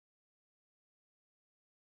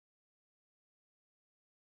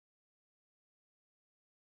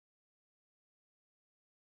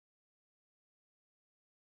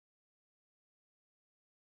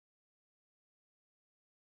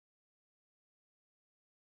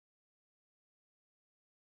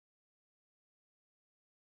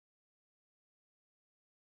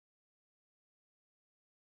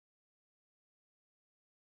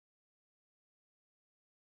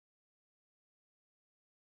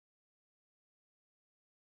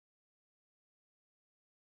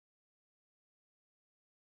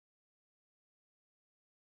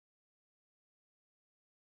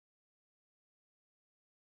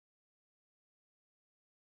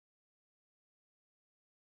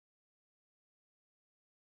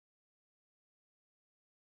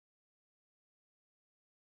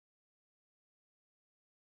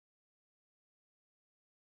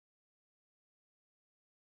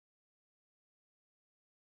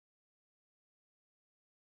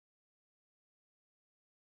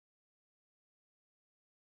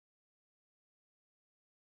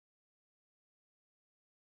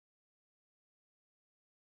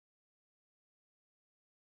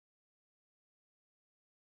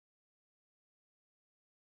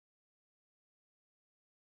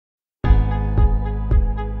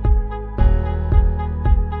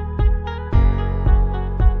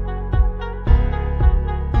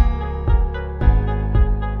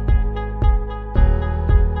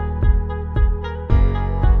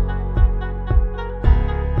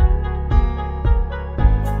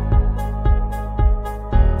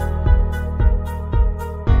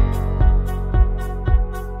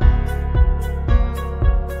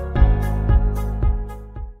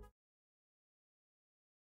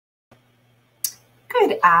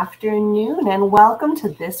afternoon and welcome to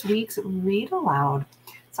this week's Read Aloud.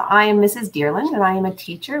 So I am Mrs. Dyrland and I am a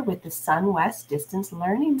teacher with the SunWest Distance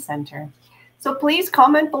Learning Center. So please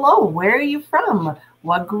comment below, where are you from?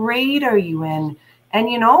 What grade are you in? And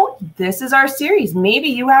this is our series. Maybe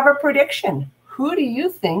you have a prediction. Who do you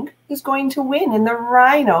think is going to win in the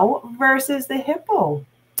Rhino versus the Hippo?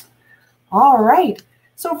 All right.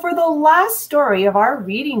 So for the last story of our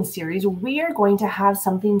reading series, we are going to have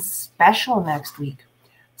something special next week.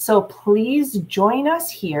 So please join us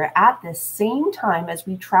here at the same time as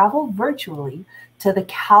we travel virtually to the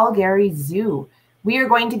Calgary Zoo. We are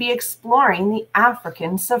going to be exploring the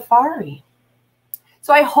African safari.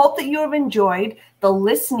 So I hope that you have enjoyed the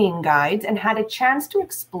listening guides and had a chance to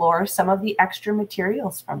explore some of the extra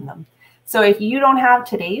materials from them. So if you don't have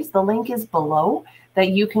today's, the link is below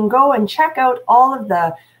that you can go and check out all of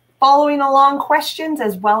the following along questions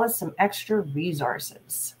as well as some extra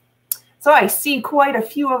resources. So I see quite a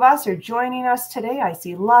few of us are joining us today. I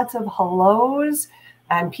see lots of hellos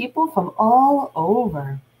and people from all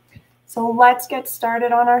over. So let's get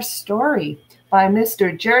started on our story by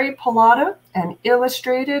Mr. Jerry Pallotta and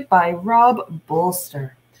illustrated by Rob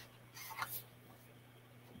Bolster.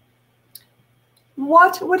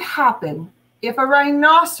 What would happen if a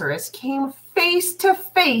rhinoceros came face to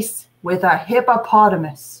face with a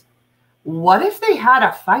hippopotamus? What if they had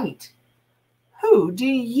a fight? Who do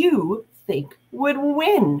you think would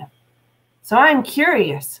win? So I'm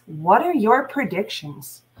curious, what are your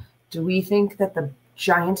predictions? Do we think that the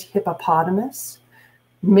giant hippopotamus,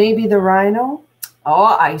 maybe the rhino?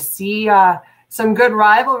 Oh, I see some good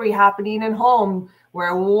rivalry happening at home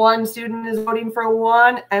where one student is voting for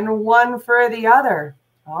one and one for the other.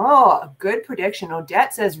 Oh, a good prediction.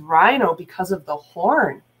 Odette says rhino because of the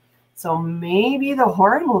horn. So maybe the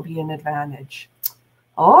horn will be an advantage.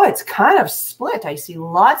 Oh, it's kind of split. I see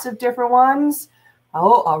lots of different ones.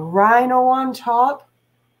 Oh, a rhino on top.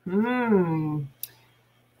 And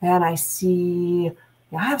I see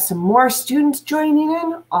I have some more students joining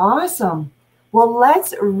in. Awesome. Well,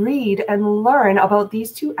 let's read and learn about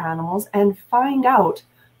these two animals and find out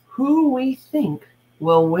who we think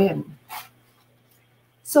will win.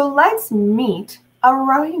 So let's meet a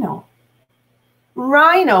rhino.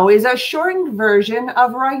 Rhino is a shortened version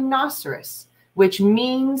of rhinoceros, which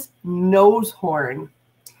means nose horn.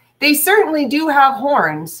 They certainly do have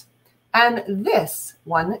horns, and this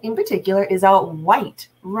one in particular is a white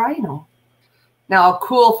rhino. Now, a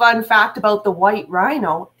cool fun fact about the white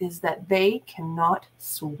rhino is that they cannot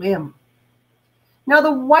swim. Now,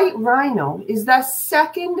 the white rhino is the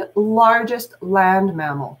second largest land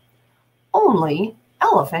mammal. Only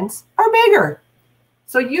elephants are bigger.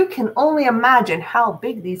 So you can only imagine how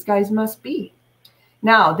big these guys must be.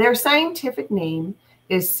 Now, their scientific name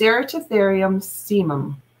is Ceratotherium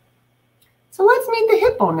simum. So let's meet the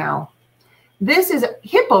hippo now.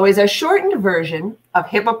 Hippo is a shortened version of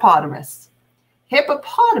hippopotamus.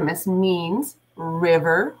 Hippopotamus means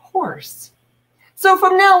river horse. So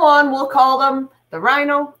from now on, we'll call them the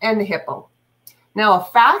rhino and the hippo. Now, a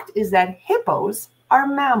fact is that hippos are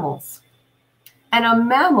mammals. And a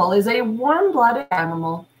mammal is a warm-blooded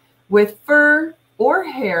animal with fur or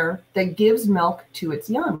hair that gives milk to its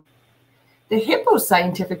young. The hippo's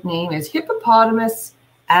scientific name is Hippopotamus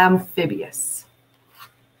amphibius.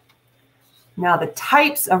 Now, the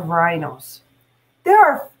types of rhinos. There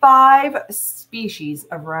are 5 species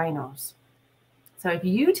of rhinos. So if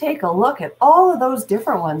you take a look at all of those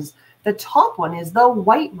different ones, the top one is the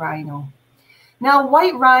white rhino. Now,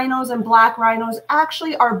 white rhinos and black rhinos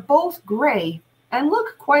actually are both gray and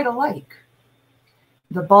look quite alike.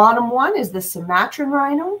 The bottom one is the Sumatran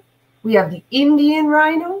rhino. We have the Indian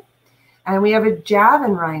rhino, and we have a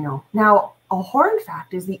Javan rhino. Now, a horn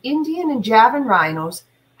fact is the Indian and Javan rhinos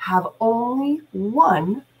have only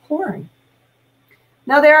one horn.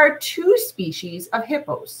 Now, there are 2 species of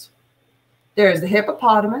hippos. There's the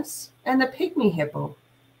hippopotamus and the pygmy hippo.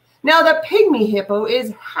 Now, the pygmy hippo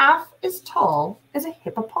is half as tall as a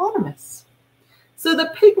hippopotamus. So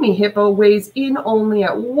the pygmy hippo weighs in only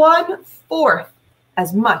at 1/4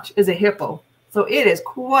 as much as a hippo. So it is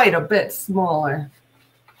quite a bit smaller.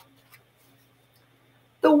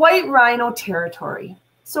 The white rhino territory.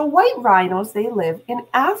 So white rhinos, they live in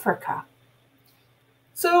Africa.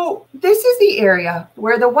 So this is the area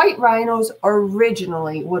where the white rhinos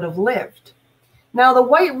originally would have lived. Now, the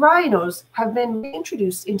white rhinos have been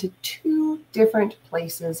reintroduced into 2 different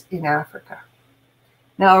places in Africa.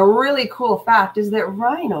 Now, a really cool fact is that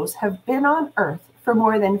rhinos have been on Earth for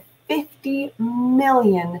more than 50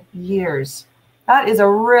 million years. That is a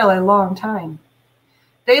really long time.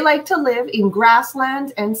 They like to live in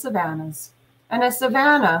grasslands and savannas. And a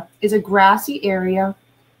savanna is a grassy area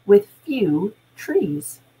with few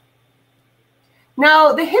trees.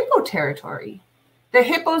 Now, the hippo territory. The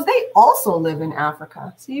hippos, they also live in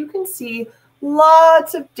Africa. So you can see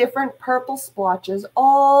lots of different purple splotches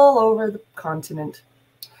all over the continent.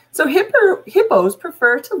 So hippos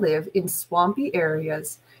prefer to live in swampy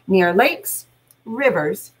areas near lakes,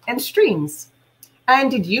 rivers, and streams.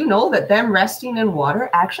 And did you know that them resting in water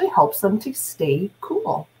actually helps them to stay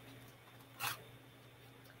cool?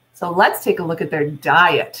 So let's take a look at their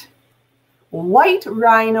diet. White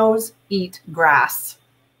rhinos eat grass.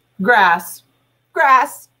 Grass,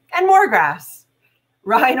 grass, and more grass.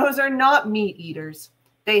 Rhinos are not meat eaters.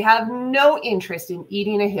 They have no interest in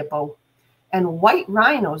eating a hippo. And white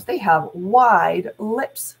rhinos, they have wide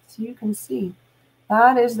lips. So you can see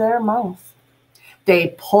that is their mouth.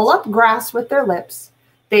 They pull up grass with their lips.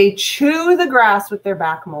 They chew the grass with their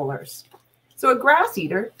back molars. So a grass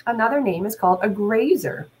eater, another name is called a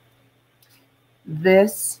grazer.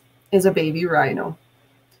 This is a baby rhino.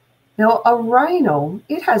 Now a rhino,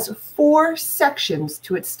 it has 4 sections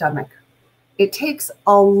to its stomach. It takes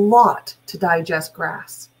a lot to digest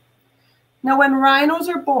grass. Now when rhinos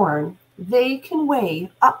are born, they can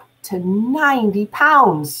weigh up to 90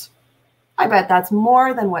 pounds. I bet that's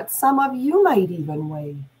more than what some of you might even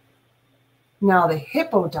weigh. Now the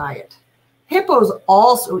hippo diet. Hippos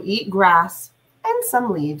also eat grass and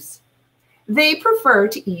some leaves. They prefer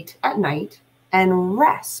to eat at night and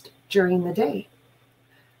rest during the day.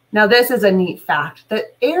 Now this is a neat fact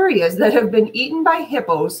that areas that have been eaten by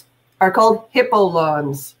hippos are called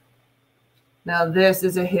hippolawns. Now this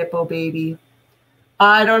is a hippo baby.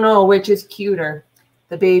 I don't know which is cuter,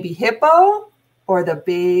 the baby hippo or the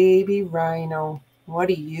baby rhino. What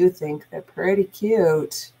do you think? They're pretty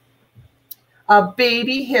cute. A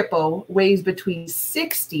baby hippo weighs between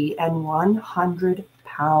 60 and 100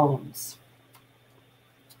 pounds.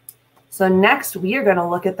 So next we are going to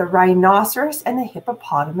look at the rhinoceros and the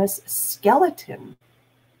hippopotamus skeleton.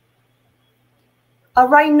 A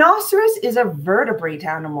rhinoceros is a vertebrate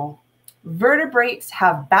animal. Vertebrates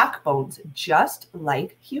have backbones just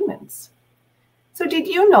like humans. So did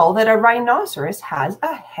you know that a rhinoceros has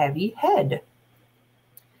a heavy head?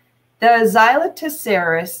 The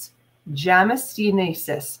Xylotoceros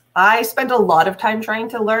jamestinensis. I spent a lot of time trying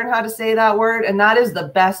to learn how to say that word, and that is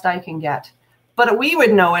the best I can get. But we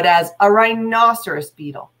would know it as a rhinoceros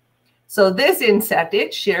beetle. So this insect,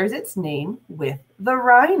 it shares its name with the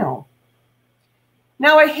rhino.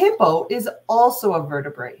 Now a hippo is also a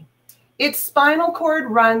vertebrate. Its spinal cord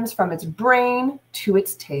runs from its brain to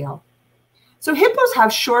its tail. So hippos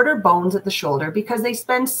have shorter bones at the shoulder because they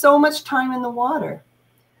spend so much time in the water.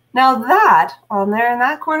 Now that on there in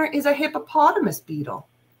that corner is a hippopotamus beetle.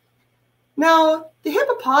 Now the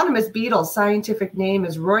hippopotamus beetle's scientific name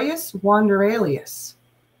is Royus wanderalis.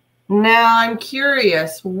 Now I'm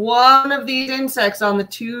curious, one of these insects on the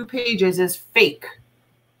 2 pages is fake.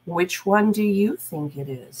 Which one do you think it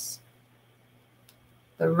is?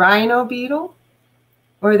 The rhino beetle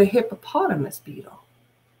or the hippopotamus beetle?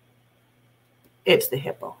 It's the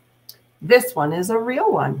hippo. This one is a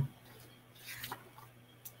real one.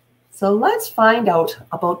 So let's find out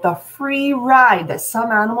about the free ride that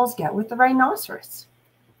some animals get with the rhinoceros.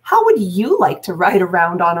 How would you like to ride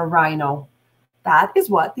around on a rhino? That is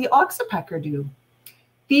what the oxpecker do.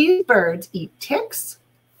 These birds eat ticks,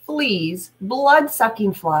 fleas,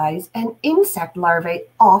 blood-sucking flies, and insect larvae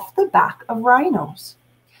off the back of rhinos.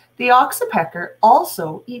 The oxpecker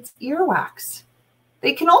also eats earwax.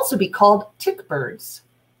 They can also be called tick birds.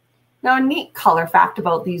 Now, a neat color fact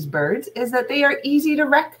about these birds is that they are easy to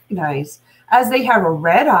recognize as they have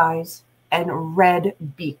red eyes and red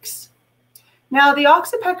beaks. Now, the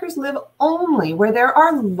oxpeckers live only where there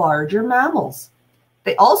are larger mammals.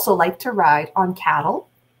 They also like to ride on cattle,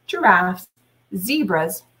 giraffes,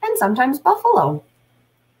 zebras, and sometimes buffalo.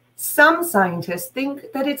 Some scientists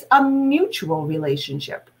think that it's a mutual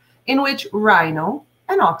relationship in which rhino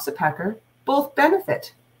and oxpecker both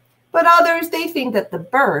benefit, but others, they think that the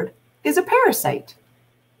bird is a parasite.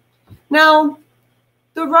 Now,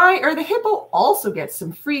 the hippo also gets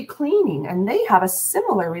some free cleaning, and they have a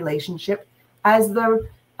similar relationship as the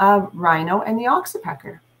rhino and the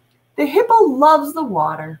oxpecker. The hippo loves the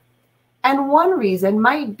water, and one reason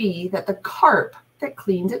might be that the carp that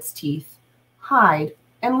cleans its teeth, hide,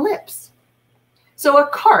 and lips. So a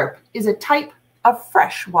carp is a type of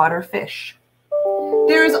freshwater fish.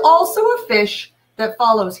 There is also a fish that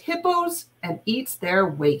follows hippos and eats their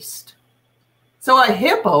waste. So a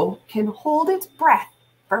hippo can hold its breath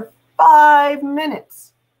for 5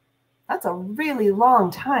 minutes. That's a really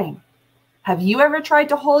long time. Have you ever tried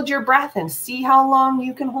to hold your breath and see how long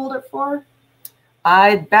you can hold it for?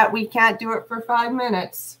 I bet we can't do it for 5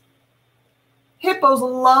 minutes. Hippos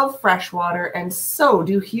love fresh water, and so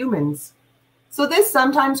do humans. So this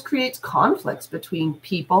sometimes creates conflicts between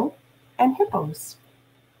people and hippos.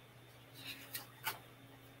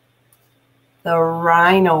 The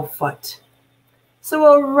rhino foot. So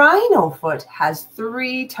a rhino foot has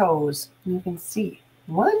 3 toes. You can see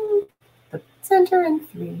 1, the center, and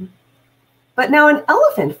 3. But now an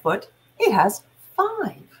elephant foot, it has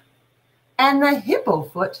 5. And the hippo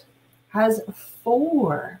foot has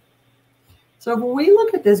 4. So if we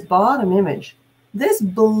look at this bottom image, this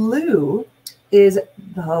blue is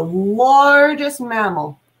the largest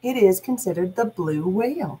mammal. It is considered the blue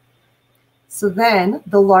whale. So then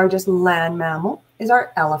the largest land mammal is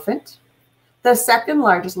our elephant. The second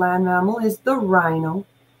largest land mammal is the rhino.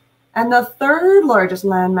 And the third largest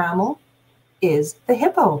land mammal is the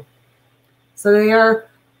hippo. So they are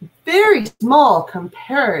very small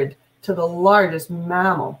compared to the largest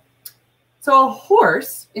mammal. So a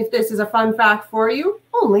horse, if this is a fun fact for you,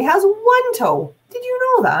 only has 1 toe. Did you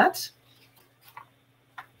know that?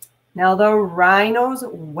 Now the rhino's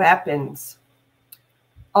weapons.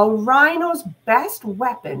 A rhino's best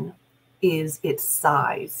weapon is its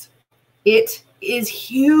size. It is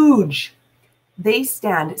huge. They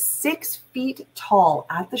stand 6 feet tall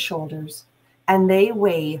at the shoulders, and they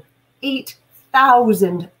weigh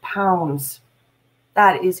 8,000 pounds.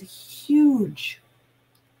 That is huge.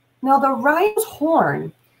 Now the rhino's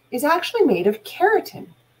horn is actually made of keratin.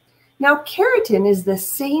 Now keratin is the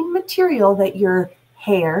same material that your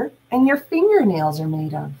hair and your fingernails are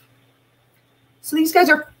made of. So these guys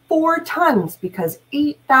are 4 tons because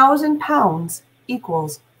 8,000 pounds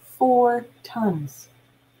equals 4 tons.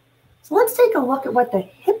 So let's take a look at what the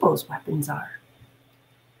hippo's weapons are.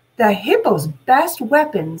 The hippo's best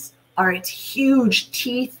weapons are its huge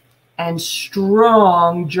teeth and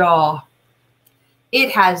strong jaw.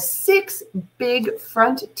 It has 6 big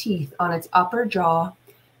front teeth on its upper jaw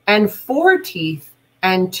and 4 teeth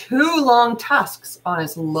and 2 long tusks on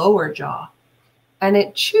its lower jaw. And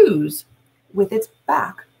it chews with its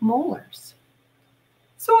back molars.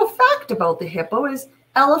 So a fact about the hippo is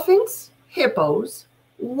elephants, hippos,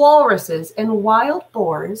 walruses, and wild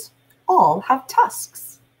boars all have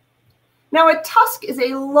tusks. Now a tusk is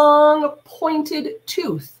a long pointed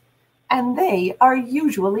tooth, and they are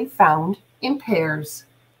usually found in pairs.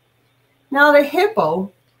 Now the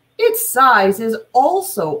hippo, its size is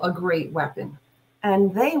also a great weapon,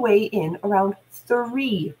 and they weigh in around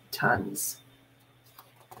 3 tons.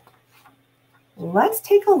 Let's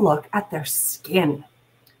take a look at their skin.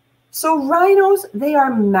 So rhinos, they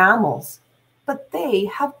are mammals, but they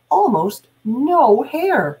have almost no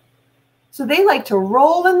hair. So they like to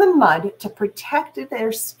roll in the mud to protect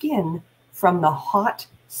their skin from the hot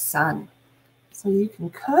sun. So you can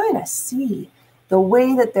kind of see the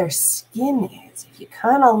way that their skin is if you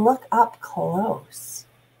kind of look up close.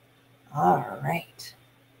 All right.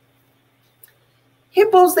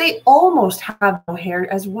 Hippos, they almost have no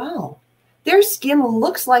hair as well. Their skin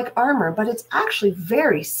looks like armor, but it's actually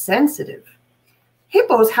very sensitive.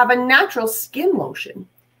 Hippos have a natural skin lotion,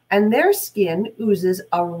 and their skin oozes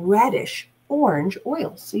a reddish orange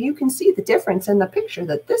oil. So you can see the difference in the picture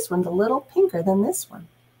that this one's a little pinker than this one.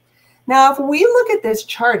 Now, if we look at this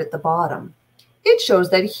chart at the bottom, it shows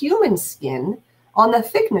that human skin on the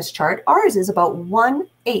thickness chart, ours is about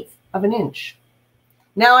 1/8 of an inch.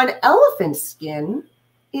 Now, an elephant's skin,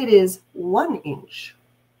 it is 1 inch.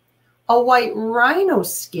 A white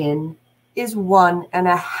rhino's skin is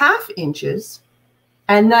 1.5 inches,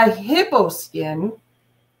 and the hippo skin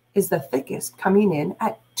is the thickest, coming in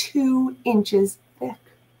at 2 inches thick.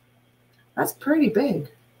 That's pretty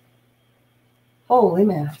big. Holy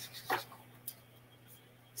man.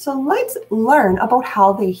 So let's learn about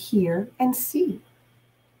how they hear and see.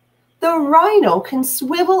 The rhino can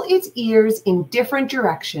swivel its ears in different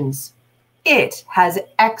directions. It has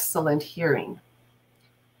excellent hearing.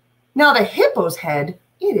 Now the hippo's head,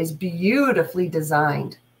 it is beautifully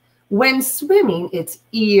designed. When swimming, its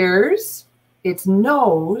ears, its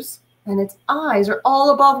nose, and its eyes are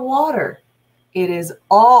all above water. It is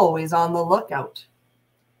always on the lookout.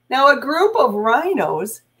 Now a group of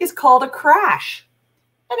rhinos is called a crash.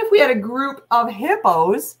 And if we had a group of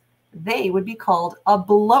hippos, they would be called a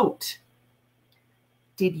bloat.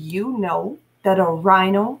 Did you know that a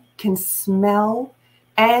rhino can smell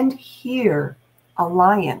and hear a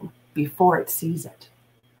lion before it sees it?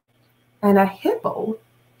 And a hippo,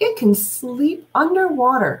 it can sleep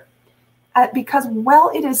underwater because while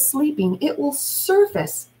it is sleeping, it will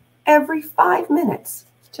surface every 5 minutes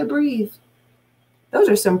to breathe. Those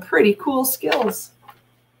are some pretty cool skills.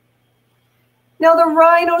 Now the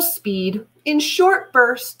rhino's speed, In short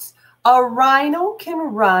bursts, a rhino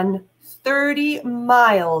can run 30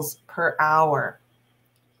 miles per hour.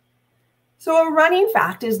 So a running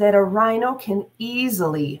fact is that a rhino can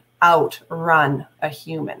easily outrun a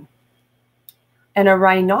human. And a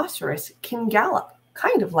rhinoceros can gallop,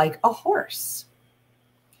 kind of like a horse.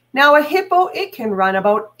 Now a hippo, it can run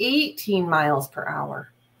about 18 miles per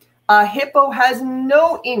hour. A hippo has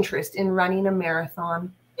no interest in running a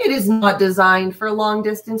marathon. It is not designed for long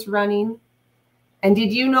distance running. And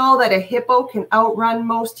did you know that a hippo can outrun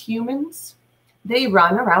most humans? They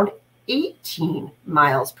run around 18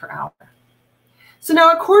 miles per hour. So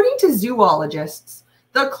now, according to zoologists,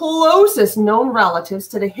 the closest known relatives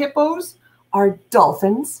to the hippos are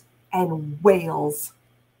dolphins and whales.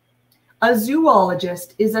 A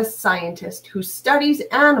zoologist is a scientist who studies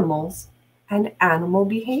animals and animal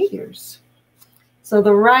behaviors. So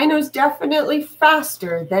the rhino's definitely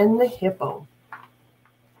faster than the hippo.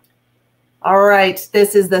 All right,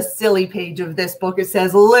 this is the silly page of this book. It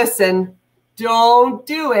says, listen, don't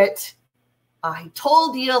do it. I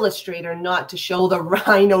told the illustrator not to show the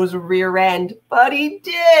rhino's rear end, but he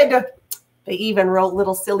did. They even wrote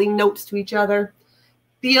little silly notes to each other.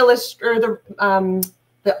 The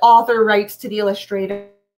author writes to the illustrator,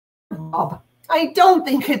 Bob, I don't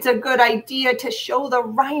think it's a good idea to show the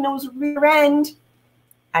rhino's rear end.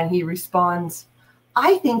 And he responds,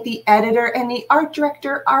 I think the editor and the art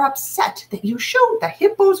director are upset that you showed the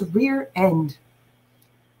hippo's rear end.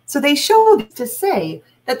 So they show this to say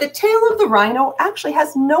that the tail of the rhino actually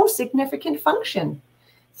has no significant function.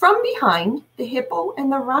 From behind, the hippo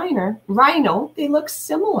and the rhino, they look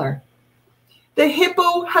similar. The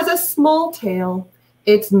hippo has a small tail.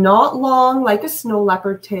 It's not long like a snow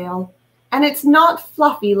leopard tail, and it's not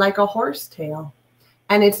fluffy like a horse tail,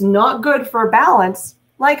 and it's not good for balance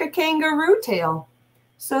like a kangaroo tail.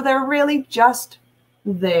 So they're really just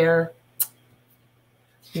there.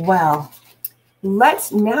 Well,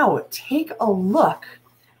 let's now take a look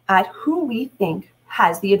at who we think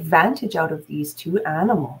has the advantage out of these two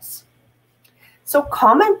animals. So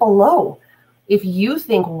comment below if you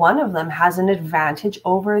think one of them has an advantage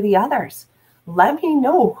over the others. Let me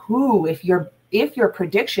know who, if your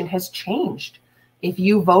prediction has changed. If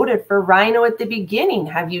you voted for rhino at the beginning,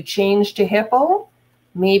 have you changed to hippo?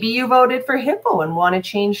 Maybe you voted for hippo and want to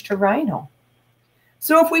change to rhino.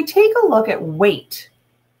 So if we take a look at weight,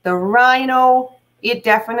 the rhino, it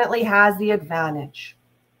definitely has the advantage.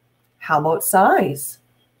 How about size?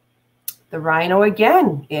 The rhino,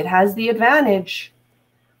 again, it has the advantage.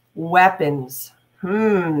 Weapons.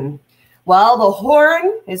 Well, the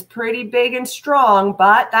horn is pretty big and strong,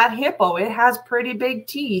 but that hippo, it has pretty big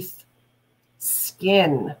teeth.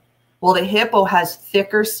 Skin. Well, the hippo has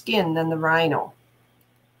thicker skin than the rhino.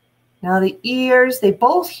 Now the ears, they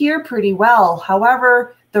both hear pretty well.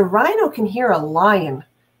 However, the rhino can hear a lion.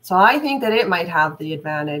 So I think that it might have the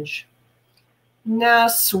advantage. Now,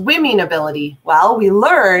 swimming ability. Well, we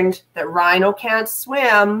learned that rhino can't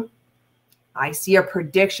swim. I see a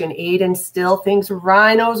prediction. Aiden still thinks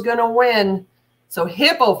rhino's going to win. So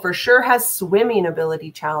hippo for sure has swimming ability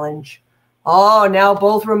challenge. Oh, now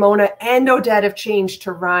both Ramona and Odette have changed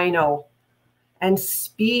to rhino. And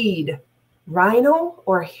speed. Rhino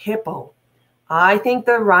or hippo? I think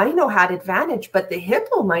the rhino had advantage, but the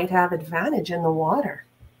hippo might have advantage in the water.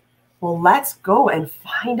 Well, let's go and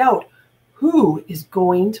find out who is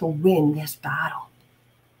going to win this battle.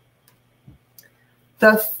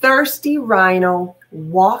 The thirsty rhino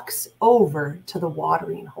walks over to the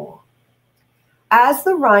watering hole. As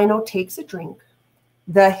the rhino takes a drink,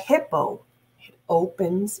 the hippo, it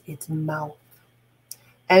opens its mouth.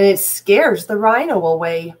 And it scares the rhino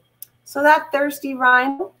away. So that thirsty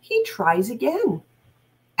rhino, he tries again.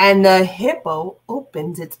 And the hippo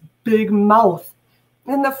opens its big mouth.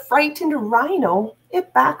 And the frightened rhino,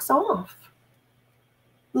 it backs off.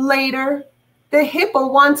 Later, the hippo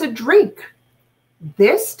wants a drink.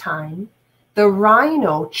 This time, the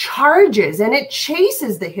rhino charges and it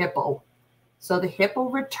chases the hippo. So the hippo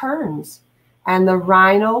returns. And the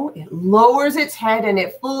rhino, it lowers its head and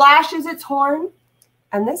it flashes its horn.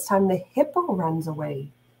 And this time, the hippo runs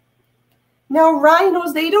away. Now,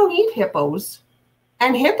 rhinos, they don't eat hippos,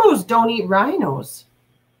 and hippos don't eat rhinos,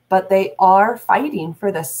 but they are fighting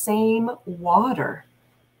for the same water.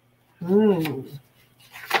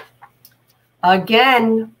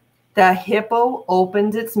 Again, the hippo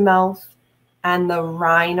opens its mouth, and the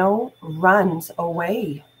rhino runs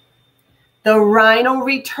away. The rhino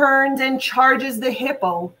returns and charges the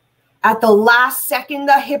hippo. At the last second,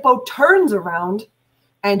 the hippo turns around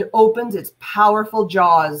and opens its powerful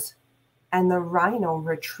jaws. And the rhino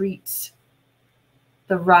retreats.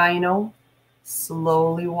 The rhino,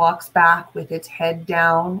 slowly walks back with its head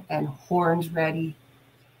down and horns ready.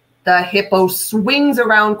 The hippo swings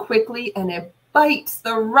around quickly and it bites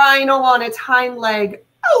the rhino on its hind leg.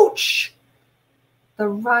 Ouch! The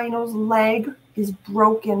rhino's leg is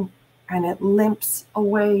broken and it limps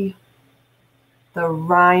away. The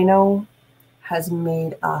rhino has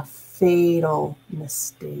made a fatal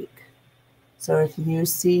mistake. So if you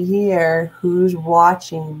see here who's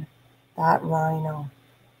watching that rhino.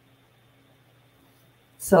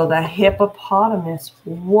 So the hippopotamus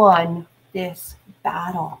won this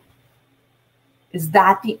battle. Is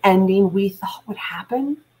that the ending we thought would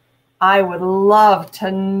happen? I would love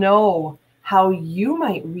to know how you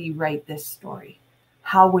might rewrite this story.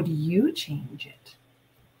 How would you change it?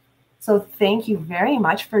 So thank you very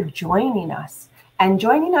much for joining us and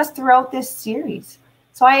joining us throughout this series.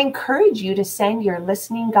 So I encourage you to send your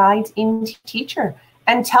listening guides in to teacher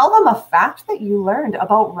and tell them a fact that you learned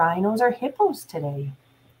about rhinos or hippos today.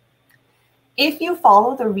 If you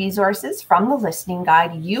follow the resources from the listening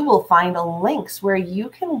guide, you will find links where you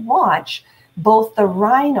can watch both the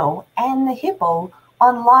rhino and the hippo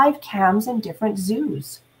on live cams in different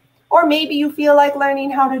zoos. Or maybe you feel like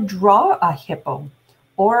learning how to draw a hippo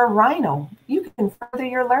or a rhino. You can further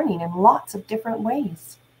your learning in lots of different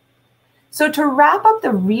ways. So to wrap up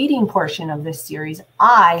the reading portion of this series,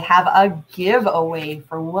 I have a giveaway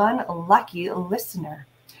for one lucky listener.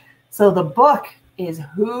 So the book is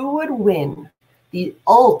Who Would Win? The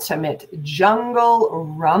Ultimate Jungle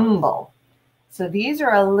Rumble. So these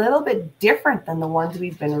are a little bit different than the ones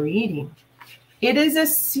we've been reading. It is a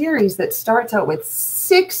series that starts out with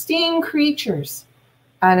 16 creatures,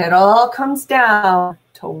 and it all comes down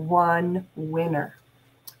to one winner.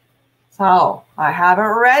 So I haven't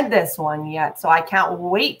read this one yet, so I can't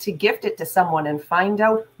wait to gift it to someone and find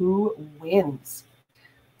out who wins.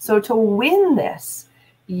 So to win this,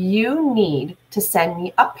 you need to send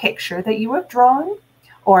me a picture that you have drawn,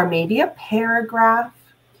 or maybe a paragraph,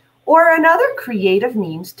 or another creative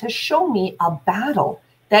means to show me a battle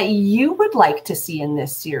that you would like to see in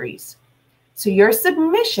this series. So your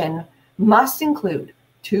submission must include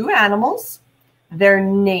 2 animals, their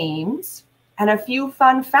names, and a few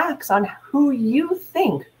fun facts on who you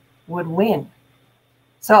think would win.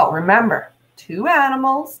 So remember, 2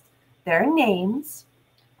 animals, their names,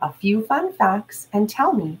 a few fun facts, and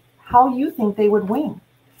tell me how you think they would win.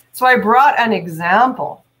 So I brought an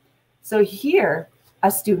example. So here, a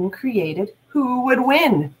student created who would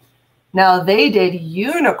win. Now they did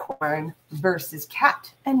unicorn versus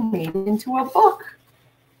cat and made it into a book.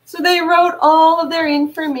 So they wrote all of their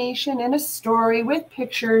information in a story with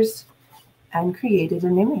pictures and created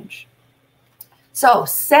an image. So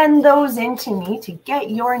send those in to me to get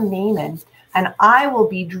your name in, and I will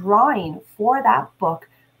be drawing for that book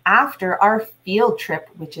after our field trip,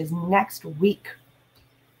 which is next week.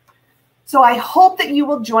 So I hope that you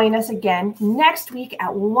will join us again next week at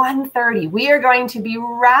 1:30. We are going to be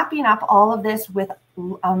wrapping up all of this with,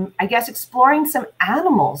 I guess, exploring some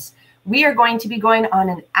animals. We are going to be going on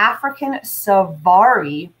an African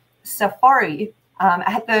safari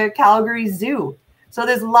at the Calgary Zoo. So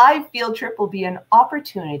this live field trip will be an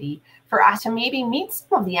opportunity for us to maybe meet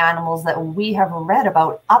some of the animals that we have read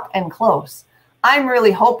about up and close. I'm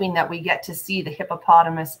really hoping that we get to see the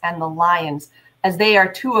hippopotamus and the lions, as they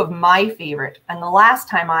are 2 of my favorite. And the last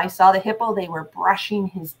time I saw the hippo, they were brushing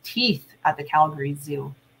his teeth at the Calgary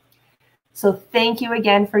Zoo. So thank you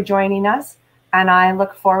again for joining us, and I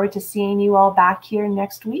look forward to seeing you all back here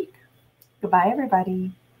next week. Goodbye,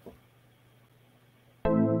 everybody.